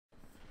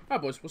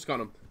Alright boys, what's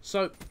going on?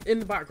 So, in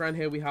the background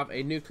here we have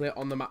a nuclear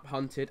on the map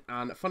hunted,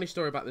 and a funny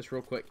story about this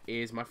real quick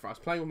is I was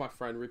playing with my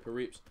friend Reaper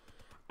Reaps,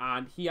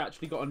 and he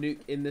actually got a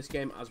nuke in this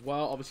game as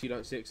well. Obviously you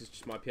don't see it because it's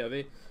just my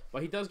POV,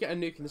 but he does get a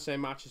nuke in the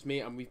same match as me,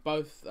 and we've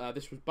both,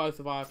 this was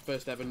both of our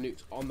first ever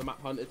nukes on the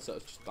map hunted, so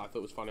it's just, I thought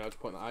it was funny, I just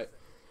point that out.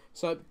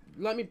 So,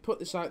 let me put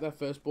this out there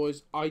first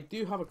boys. I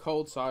do have a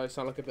cold, so I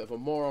sound like a bit of a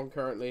moron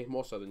currently,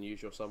 more so than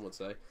usual some would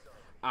say.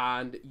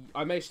 And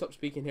I may stop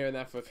speaking here and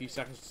there for a few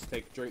seconds to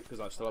take a drink because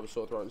I still have a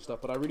sore throat and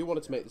stuff, but I really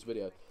wanted to make this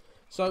video.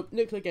 So,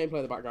 nuclear gameplay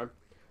in the background.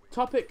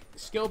 Topic,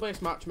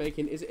 skill-based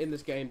matchmaking. Is it in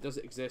this game? Does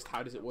it exist?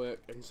 How does it work?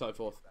 And so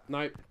forth.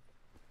 Now,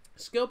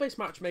 skill-based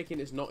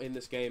matchmaking is not in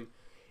this game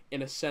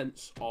in a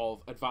sense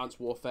of Advanced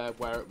Warfare,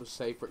 where it was,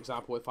 say, for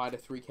example, if I had a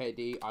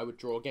 3KD, I would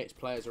draw against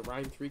players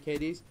around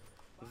 3KDs.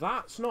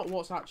 That's not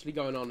what's actually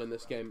going on in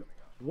this game.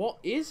 What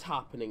is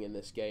happening in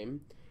this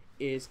game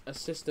is a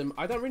system,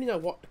 I don't really know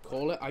what to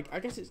call it. I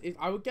guess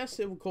I would guess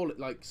it would call it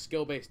like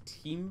skill-based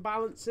team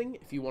balancing,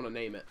 if you want to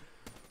name it.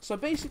 So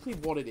basically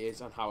what it is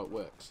and how it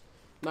works.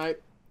 Now,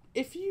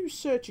 if you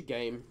search a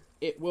game,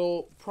 it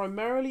will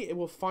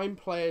find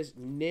players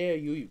near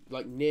you,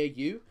 like near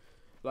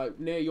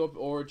your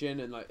origin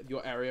and like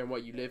your area and where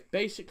you live,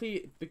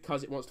 basically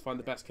because it wants to find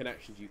the best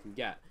connections you can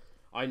get.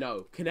 I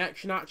know,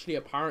 connection actually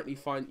apparently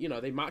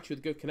they match you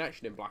with good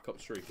connection in Black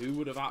Ops 3. Who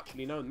would have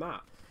actually known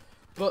that?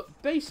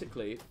 But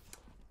basically,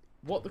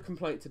 what the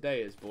complaint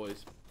today is,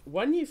 boys,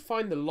 when you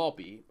find the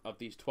lobby of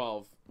these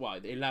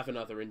 11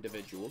 other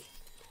individuals,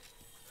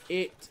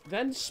 it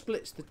then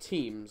splits the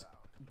teams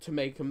to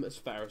make them as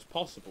fair as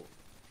possible.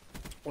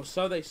 Or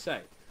so they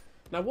say.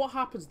 Now, what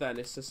happens then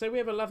is, so say we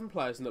have 11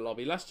 players in the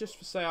lobby. Let's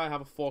just say I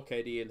have a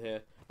 4KD in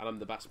here, and I'm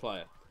the best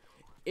player.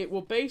 It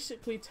will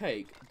basically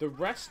take the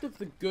rest of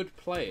the good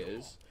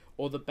players,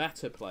 or the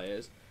better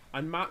players,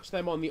 and match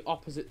them on the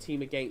opposite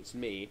team against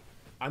me,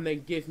 and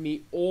then give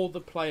me all the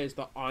players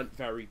that aren't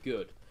very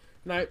good.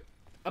 Now,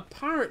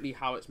 apparently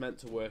how it's meant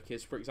to work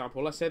is, for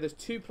example, let's say there's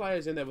 2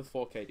 players in there with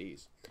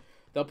 4KDs.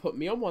 They'll put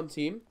me on one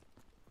team,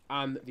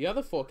 and the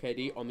other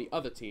 4KD on the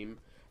other team.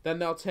 Then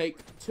they'll take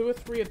 2 or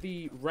 3 of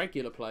the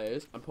regular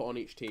players and put on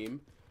each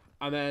team.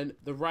 And then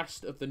the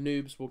rest of the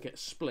noobs will get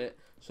split,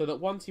 so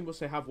that one team will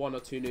say have 1 or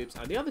 2 noobs,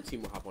 and the other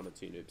team will have 1 or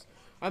 2 noobs.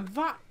 And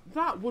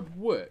that would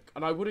work,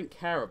 and I wouldn't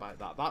care about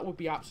that. That would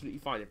be absolutely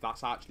fine if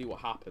that's actually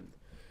what happened.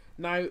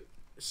 Now,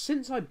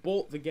 since I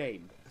bought the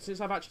game, since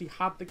I've actually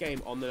had the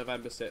game on the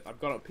November 6th, I've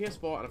got it on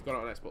PS4 and I've got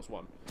it on Xbox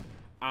One.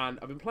 And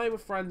I've been playing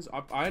with friends.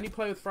 I only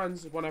play with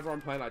friends whenever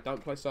I'm playing. I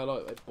don't play solo.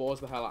 It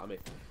bores the hell out of me.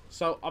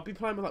 So I'll be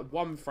playing with like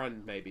one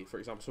friend maybe, for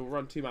example. So we'll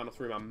run 2-man or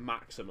 3-man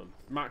maximum.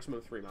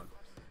 Maximum 3-man.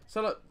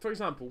 So look, for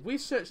example, we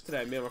searched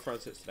today, me and my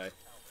friend searched today,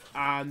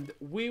 and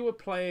we were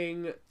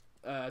playing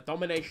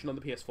Domination on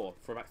the PS4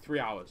 for about 3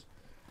 hours.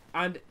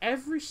 And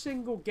every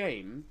single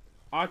game,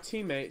 our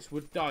teammates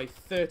would die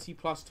 30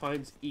 plus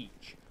times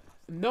each.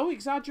 No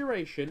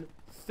exaggeration,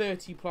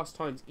 30 plus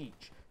times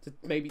each. To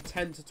maybe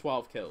 10 to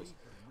 12 kills.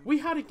 We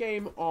had a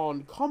game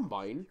on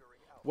Combine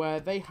where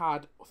they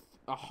had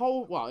a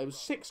whole, well, it was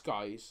 6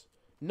 guys,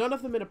 none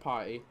of them in a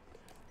party,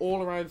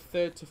 all around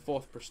 3rd to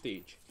 4th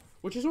prestige.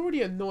 Which is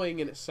already annoying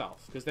in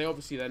itself, because they're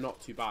not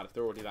too bad if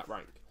they're already that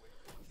rank.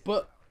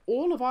 But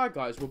all of our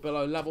guys were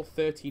below level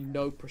 30,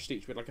 no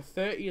prestige. We had like a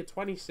 30, a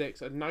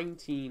 26, a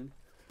 19,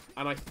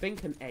 and I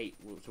think an 8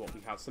 was what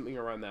we had, something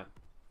around there.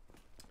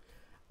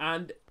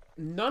 And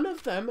none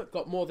of them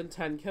got more than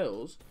 10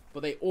 kills,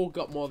 but they all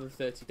got more than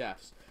 30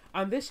 deaths.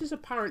 And this is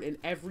apparent in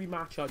every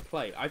match I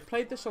play. I've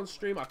played this on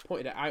stream, I've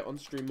pointed it out on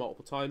stream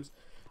multiple times.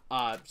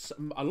 A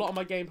lot of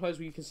my gameplays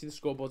where you can see the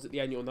scoreboards at the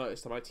end, you'll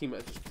notice that my team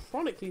is just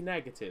chronically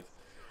negative.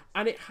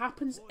 And it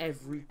happens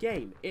every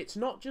game. It's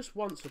not just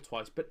once or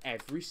twice, but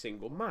every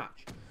single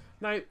match.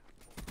 Now,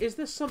 is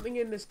there something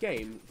in this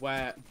game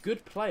where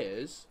good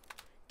players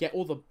get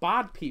all the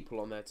bad people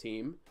on their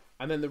team,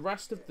 and then the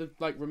rest of the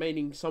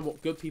remaining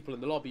somewhat good people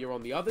in the lobby are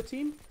on the other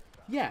team?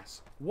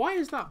 Yes. Why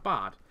is that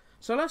bad?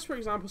 So let's, for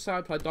example, say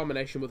I play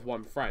Domination with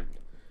one friend.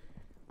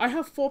 I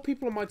have 4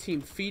 people on my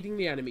team feeding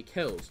the enemy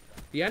kills.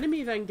 The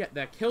enemy then get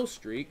their kill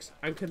streaks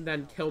and can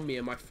then kill me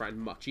and my friend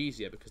much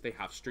easier because they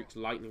have streaks,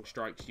 lightning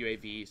strikes,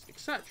 UAVs,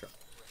 etc.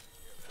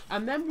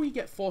 And then we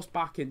get forced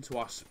back into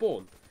our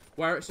spawn,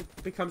 where it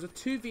becomes a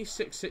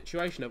 2v6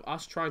 situation of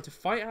us trying to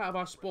fight out of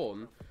our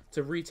spawn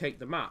to retake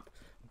the map.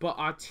 But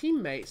our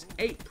teammates,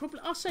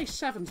 I'll say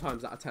 7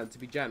 times out of 10 to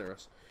be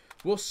generous,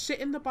 will sit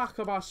in the back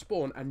of our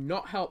spawn and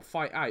not help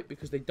fight out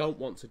because they don't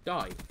want to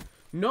die.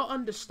 Not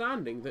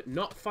understanding that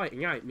not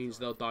fighting out means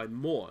they'll die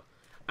more.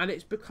 And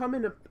it's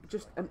becoming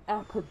just an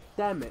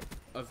epidemic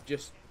of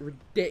just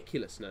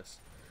ridiculousness.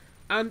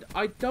 And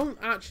I don't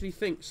actually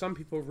think some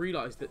people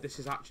realise that this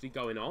is actually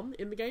going on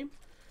in the game.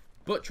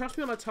 But trust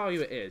me when I tell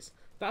you it is.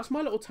 That's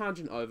my little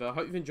tangent over. I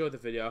hope you've enjoyed the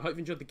video. I hope you've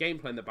enjoyed the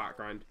gameplay in the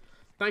background.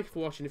 Thank you for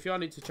watching. If you are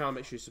new to the channel,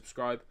 make sure you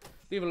subscribe.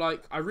 Leave a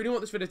like. I really want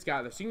this video to get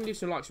out there. So you can leave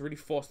some likes and really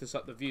force this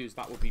up the views.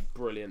 That would be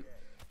brilliant.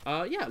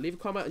 Yeah, leave a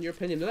comment on your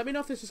opinion. And let me know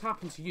if this has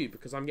happened to you,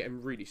 because I'm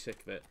getting really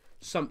sick of it.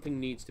 Something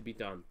needs to be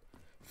done.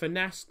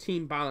 finesse,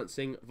 team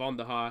balancing, Von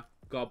der Haar.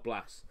 God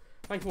bless.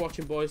 Thanks for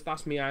watching, boys.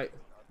 That's me out.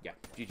 Yeah,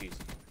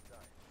 GG's.